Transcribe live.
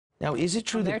Now, is it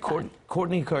true that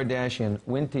Kourtney Kardashian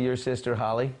went to your sister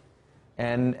Holly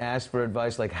and asked for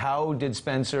advice? Like, how did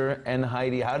Spencer and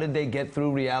Heidi, how did they get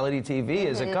through reality TV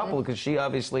as a couple? Because she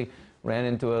obviously ran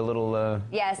into a little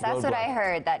Yes, that's what I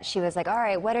heard, that she was like, all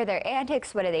right, what are their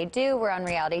antics? What do they do? We're on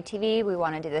reality TV. We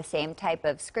want to do the same type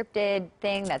of scripted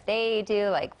thing that they do,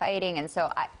 like fighting. And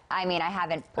so, I mean, I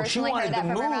haven't personally heard that from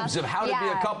her mouth. She wanted the moves of how to be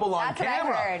a couple on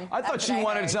camera. I thought she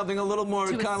wanted something a little more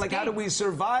kind of like, how do we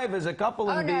survive as a couple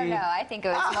and be... Oh, no, I think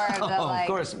it was more of the, like,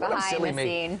 behind the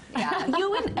scene. Yeah.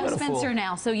 You and Spencer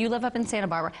now, so you live up in Santa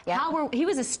Barbara. Yeah. He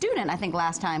was a student, I think,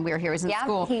 last time we were here. He was in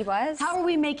school. Yeah, he was. How are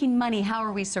we making money? How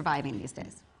are we surviving these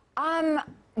days?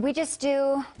 We just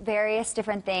do various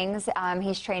different things.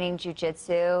 He's training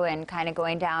jiu-jitsu and kind of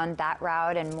going down that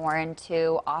route and more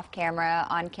into off-camera,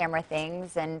 on-camera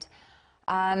things. And,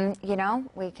 you know,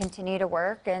 we continue to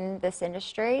work in this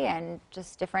industry and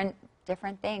just different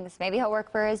things. Maybe he'll work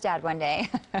for his dad one day.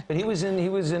 But he was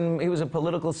a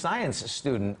political science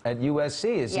student at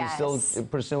USC. Is he still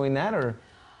pursuing that, or?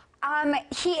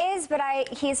 He is, but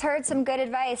he's heard some good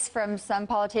advice from some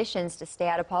politicians to stay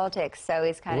out of politics, so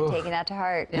he's kind of taking that to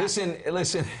heart. Yeah. Listen,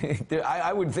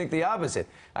 I would think the opposite.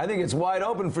 I think it's wide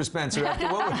open for Spencer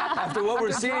after what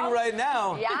we're seeing right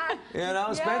now. Yeah. You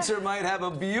know, Spencer might have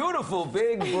a beautiful,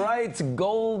 big, bright,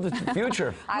 gold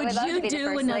future. Would you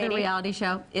do another reality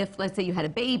show if, let's say, you had a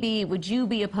baby? Would you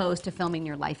be opposed to filming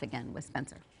your life again with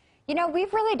Spencer? You know,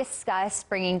 we've really discussed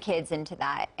bringing kids into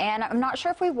that, and I'm not sure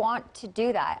if we want to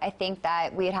do that. I think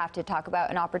that we'd have to talk about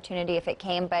an opportunity if it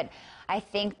came, but I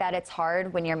think that it's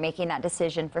hard when you're making that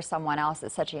decision for someone else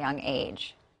at such a young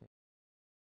age.